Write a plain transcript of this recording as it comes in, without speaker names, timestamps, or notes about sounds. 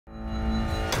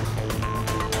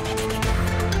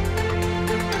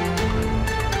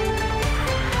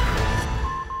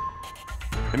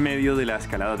En medio de la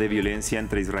escalada de violencia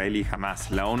entre Israel y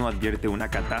Hamas, la ONU advierte una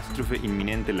catástrofe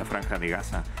inminente en la Franja de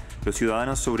Gaza. Los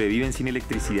ciudadanos sobreviven sin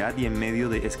electricidad y en medio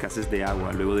de escasez de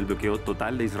agua, luego del bloqueo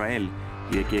total de Israel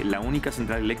y de que la única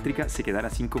central eléctrica se quedara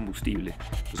sin combustible.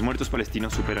 Los muertos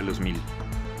palestinos superan los 1000.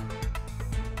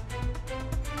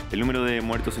 El número de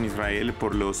muertos en Israel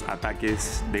por los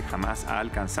ataques de Hamas ha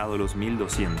alcanzado los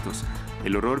 1200.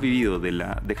 El horror vivido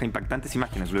deja impactantes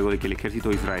imágenes luego de que el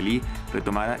ejército israelí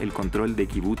retomara el control de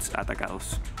kibutz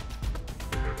atacados.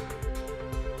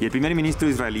 Y el primer ministro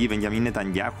israelí, Benjamin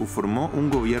Netanyahu, formó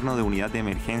un gobierno de unidad de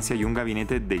emergencia y un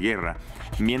gabinete de guerra,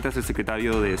 mientras el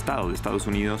secretario de Estado de Estados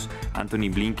Unidos,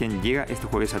 Anthony Blinken, llega este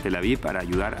jueves a Tel Aviv para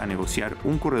ayudar a negociar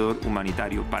un corredor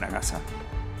humanitario para Gaza.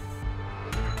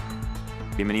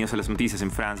 Bienvenidos a las noticias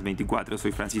en France 24.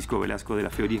 Soy Francisco Velasco de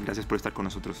la Fiori. Gracias por estar con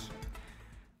nosotros.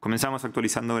 Comenzamos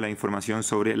actualizando la información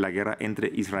sobre la guerra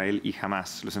entre Israel y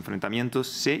Hamas. Los enfrentamientos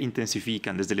se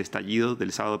intensifican desde el estallido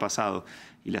del sábado pasado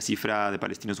y la cifra de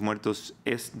palestinos muertos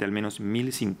es de al menos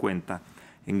 1050.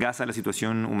 En Gaza la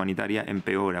situación humanitaria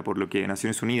empeora, por lo que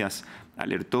Naciones Unidas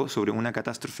alertó sobre una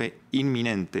catástrofe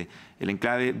inminente. El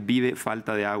enclave vive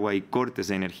falta de agua y cortes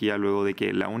de energía luego de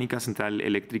que la única central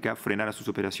eléctrica frenara sus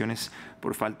operaciones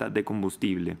por falta de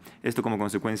combustible. Esto como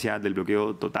consecuencia del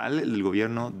bloqueo total del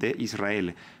gobierno de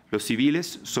Israel. Los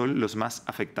civiles son los más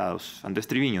afectados. Andrés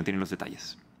Triviño tiene los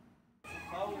detalles.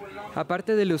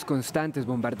 Aparte de los constantes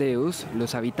bombardeos,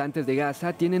 los habitantes de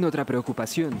Gaza tienen otra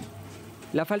preocupación: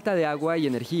 la falta de agua y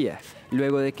energía,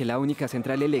 luego de que la única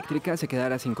central eléctrica se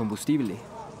quedara sin combustible.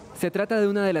 Se trata de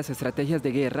una de las estrategias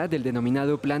de guerra del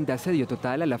denominado Plan de Asedio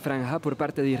Total a la Franja por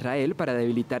parte de Israel para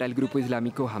debilitar al grupo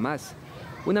islámico Hamas,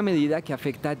 una medida que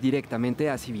afecta directamente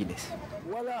a civiles.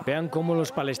 Vean cómo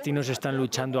los palestinos están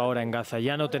luchando ahora en Gaza.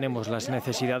 Ya no tenemos las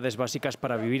necesidades básicas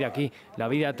para vivir aquí. La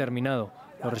vida ha terminado.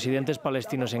 Los residentes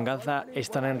palestinos en Gaza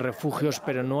están en refugios,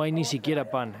 pero no hay ni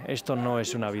siquiera pan. Esto no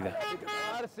es una vida.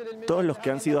 Todos los que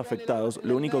han sido afectados,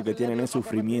 lo único que tienen es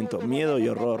sufrimiento, miedo y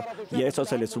horror, y a eso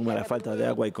se le suma la falta de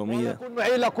agua y comida.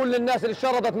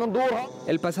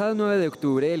 El pasado 9 de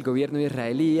octubre, el gobierno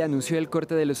israelí anunció el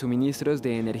corte de los suministros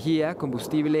de energía,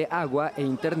 combustible, agua e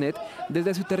internet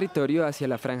desde su territorio hacia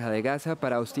la Franja de Gaza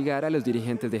para hostigar a los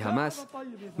dirigentes de Hamas.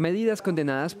 Medidas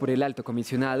condenadas por el Alto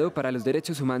Comisionado para los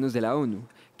Derechos Humanos de la ONU,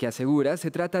 que asegura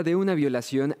se trata de una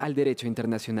violación al derecho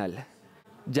internacional,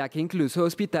 ya que incluso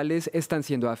hospitales están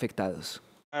siendo afectados.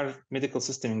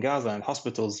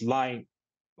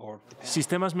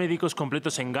 Sistemas médicos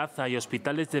completos en Gaza y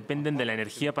hospitales dependen de la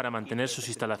energía para mantener sus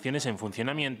instalaciones en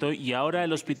funcionamiento, y ahora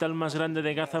el hospital más grande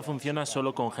de Gaza funciona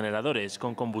solo con generadores,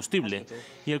 con combustible,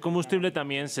 y el combustible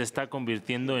también se está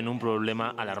convirtiendo en un problema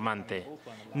alarmante.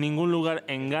 Ningún lugar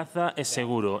en Gaza es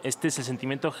seguro. Este es el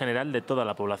sentimiento general de toda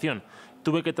la población.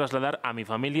 Tuve que trasladar a mi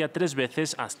familia 3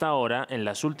 veces hasta ahora en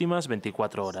las últimas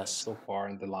 24 horas.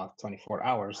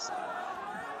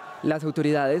 Las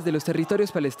autoridades de los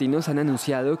territorios palestinos han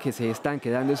anunciado que se están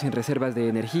quedando sin reservas de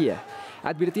energía,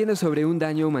 advirtiendo sobre un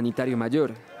daño humanitario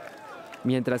mayor,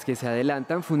 mientras que se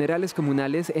adelantan funerales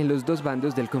comunales en los dos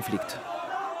bandos del conflicto.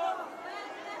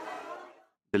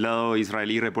 Del lado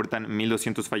israelí reportan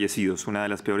 1200 fallecidos. Una de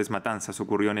las peores matanzas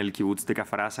ocurrió en el kibutz de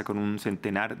Kfar Aza con un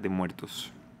centenar de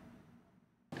muertos.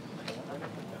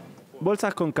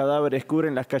 Bolsas con cadáveres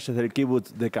cubren las calles del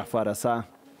kibutz de Kfar Aza,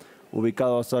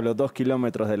 ubicado a solo 2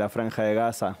 kilómetros de la Franja de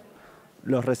Gaza.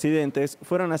 Los residentes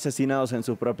fueron asesinados en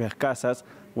sus propias casas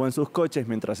o en sus coches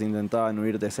mientras intentaban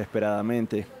huir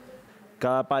desesperadamente.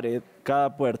 Cada pared,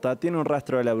 cada puerta tiene un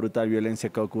rastro de la brutal violencia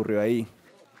que ocurrió ahí.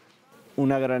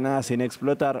 Una granada sin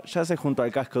explotar yace junto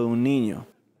al casco de un niño.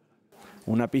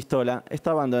 Una pistola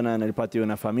está abandonada en el patio de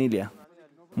una familia.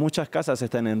 Muchas casas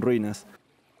están en ruinas.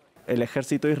 El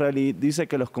ejército israelí dice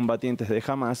que los combatientes de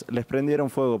Hamas les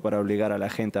prendieron fuego para obligar a la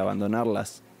gente a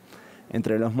abandonarlas.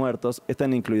 Entre los muertos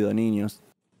están incluidos niños.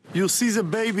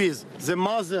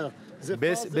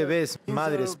 Ves bebés,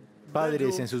 madres,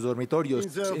 padres en sus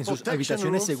dormitorios, en sus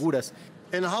habitaciones seguras.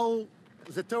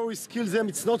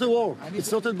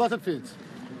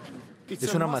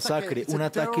 Es una masacre, un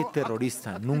ataque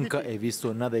terrorista. Nunca he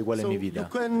visto nada igual en mi vida.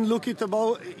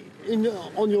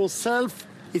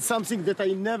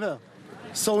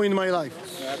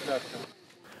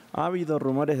 Ha habido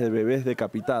rumores de bebés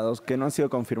decapitados que no han sido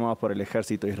confirmados por el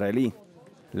ejército israelí.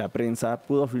 La prensa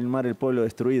pudo filmar el pueblo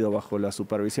destruido bajo la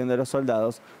supervisión de los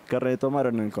soldados que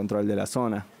retomaron el control de la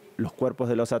zona. Los cuerpos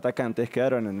de los atacantes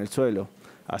quedaron en el suelo,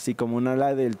 así como una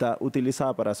ala delta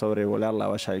utilizada para sobrevolar la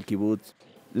valla del kibutz.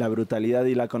 La brutalidad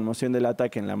y la conmoción del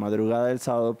ataque en la madrugada del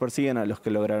sábado persiguen a los que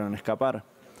lograron escapar.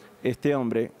 Este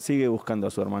hombre sigue buscando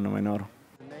a su hermano menor.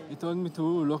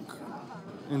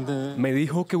 Me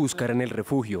dijo que buscara en el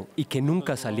refugio y que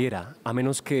nunca saliera, a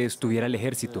menos que estuviera el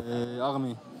ejército.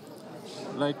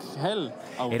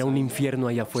 Era un infierno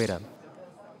allá afuera.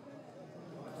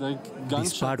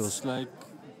 Disparos.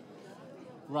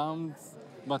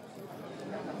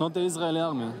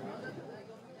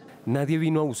 Nadie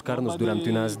vino a buscarnos durante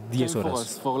unas 10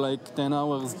 horas.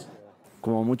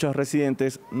 Como muchos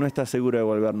residentes, no está seguro de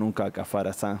volver nunca a Kfar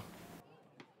Aza.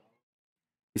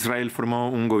 Israel formó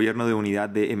un gobierno de unidad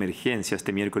de emergencia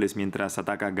este miércoles mientras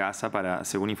ataca Gaza para,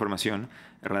 según información,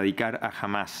 erradicar a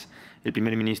Hamas. El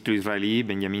primer ministro israelí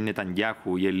Benjamin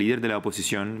Netanyahu y el líder de la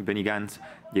oposición Benny Gantz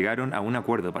llegaron a un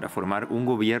acuerdo para formar un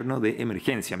gobierno de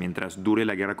emergencia mientras dure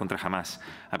la guerra contra Hamas.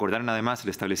 Acordaron además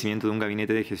el establecimiento de un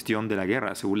gabinete de gestión de la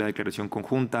guerra, según la declaración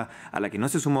conjunta a la que no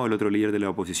se sumó el otro líder de la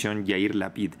oposición, Yair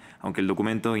Lapid, aunque el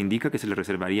documento indica que se le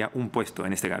reservaría un puesto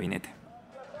en este gabinete.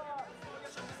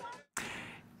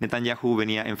 Netanyahu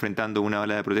venía enfrentando una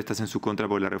ola de protestas en su contra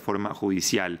por la reforma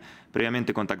judicial.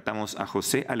 Previamente contactamos a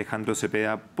José Alejandro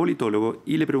Cepeda, politólogo,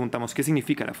 y le preguntamos qué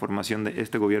significa la formación de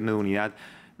este gobierno de unidad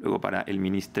luego para el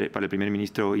primer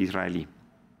ministro israelí.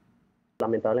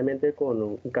 Lamentablemente, con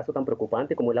un caso tan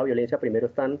preocupante como es la violencia, primero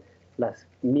están las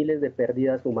miles de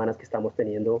pérdidas humanas que estamos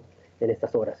teniendo en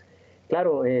estas horas.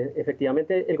 Claro,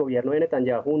 efectivamente el gobierno de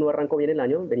Netanyahu no arrancó bien el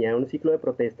año, venía en un ciclo de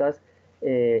protestas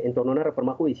en torno a una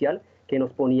reforma judicial que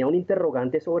nos ponía un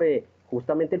interrogante sobre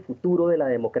justamente el futuro de la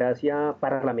democracia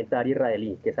parlamentaria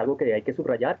israelí, que es algo que hay que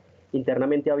subrayar.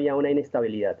 Internamente había una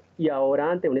inestabilidad. Y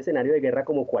ahora, ante un escenario de guerra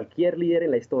como cualquier líder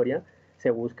en la historia, se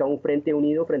busca un frente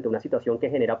unido frente a una situación que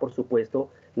genera, por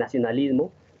supuesto,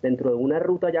 nacionalismo, dentro de una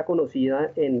ruta ya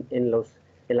conocida en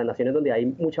las naciones donde hay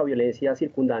mucha violencia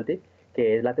circundante,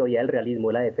 que es la teoría del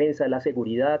realismo, la defensa, la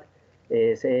seguridad,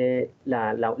 es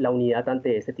la unidad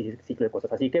ante este ciclo de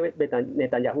cosas. Así que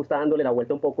Netanyahu está dándole la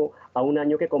vuelta un poco a un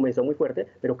año que comenzó muy fuerte,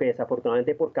 pero que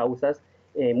desafortunadamente por causas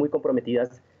muy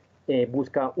comprometidas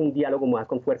busca un diálogo más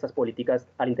con fuerzas políticas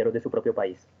al interior de su propio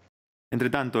país. Entre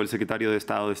tanto, el secretario de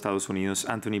Estado de Estados Unidos,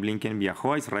 Anthony Blinken,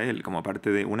 viajó a Israel como parte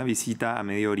de una visita a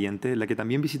Medio Oriente, la que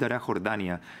también visitará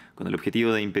Jordania, con el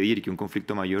objetivo de impedir que un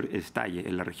conflicto mayor estalle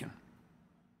en la región.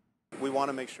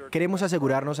 Queremos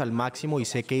asegurarnos al máximo, y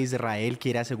sé que Israel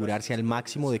quiere asegurarse al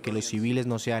máximo de que los civiles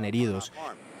no sean heridos.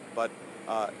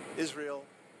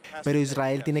 Pero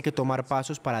Israel tiene que tomar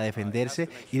pasos para defenderse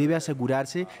y debe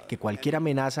asegurarse que cualquier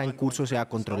amenaza en curso sea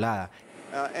controlada.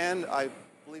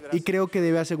 Y creo que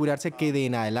debe asegurarse que de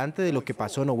en adelante de lo que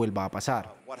pasó no vuelva a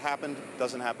pasar.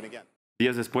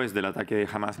 Días después del ataque de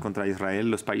Hamas contra Israel,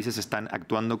 los países están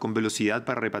actuando con velocidad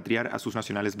para repatriar a sus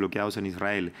nacionales bloqueados en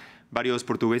Israel. Varios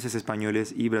portugueses,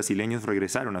 españoles y brasileños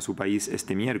regresaron a su país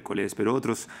este miércoles, pero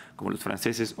otros, como los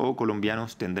franceses o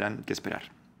colombianos, tendrán que esperar.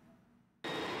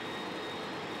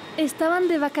 Estaban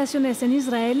de vacaciones en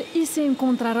Israel y se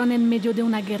encontraron en medio de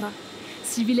una guerra.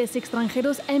 Civiles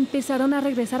extranjeros empezaron a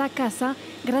regresar a casa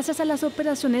gracias a las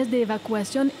operaciones de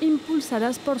evacuación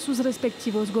impulsadas por sus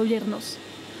respectivos gobiernos.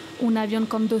 Un avión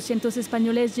con 200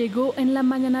 españoles llegó en la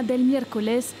mañana del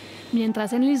miércoles,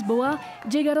 mientras en Lisboa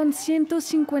llegaron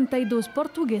 152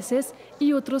 portugueses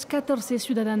y otros 14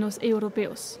 ciudadanos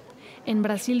europeos. En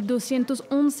Brasil,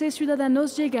 211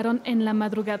 ciudadanos llegaron en la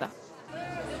madrugada.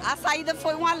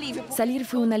 Salir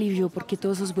fue un alivio porque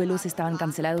todos los vuelos estaban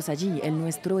cancelados allí. El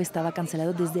nuestro estaba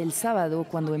cancelado desde el sábado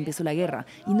cuando empezó la guerra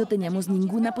y no teníamos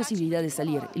ninguna posibilidad de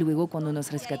salir. Y luego cuando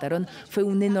nos rescataron fue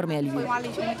un enorme alivio.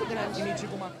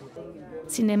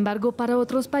 Sin embargo, para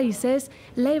otros países,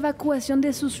 la evacuación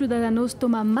de sus ciudadanos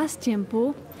toma más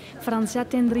tiempo. Francia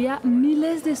tendría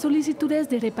miles de solicitudes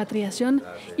de repatriación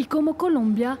y, como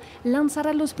Colombia,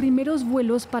 lanzará los primeros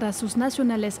vuelos para sus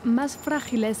nacionales más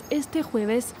frágiles este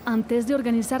jueves, antes de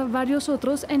organizar varios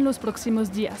otros en los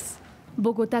próximos días.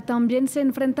 Bogotá también se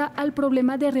enfrenta al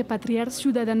problema de repatriar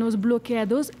ciudadanos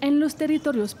bloqueados en los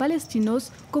territorios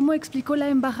palestinos, como explicó la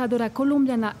embajadora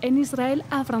colombiana en Israel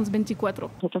a France 24.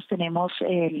 Nosotros tenemos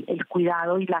el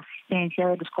cuidado y la asistencia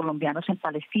de los colombianos en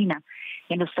Palestina,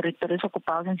 en los territorios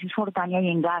ocupados en Cisjordania y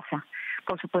en Gaza.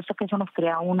 Por supuesto que eso nos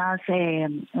crea unos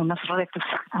retos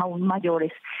aún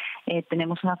mayores.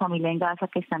 Tenemos una familia en Gaza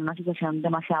que está en una situación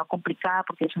demasiado complicada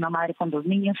porque es una madre con 2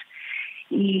 niños.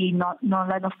 Y no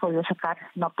la hemos podido sacar,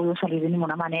 no ha podido salir de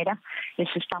ninguna manera.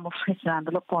 Eso estamos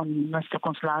gestionándolo con nuestro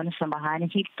consulado, nuestra embajada en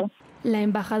Egipto. La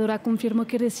embajadora confirmó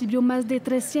que recibió más de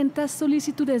 300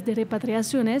 solicitudes de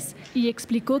repatriaciones y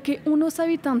explicó que unos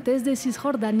habitantes de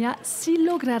Cisjordania sí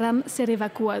lograrán ser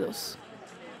evacuados.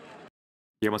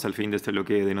 Llegamos al fin de este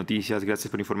bloque de noticias. Gracias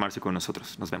por informarse con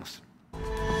nosotros. Nos vemos.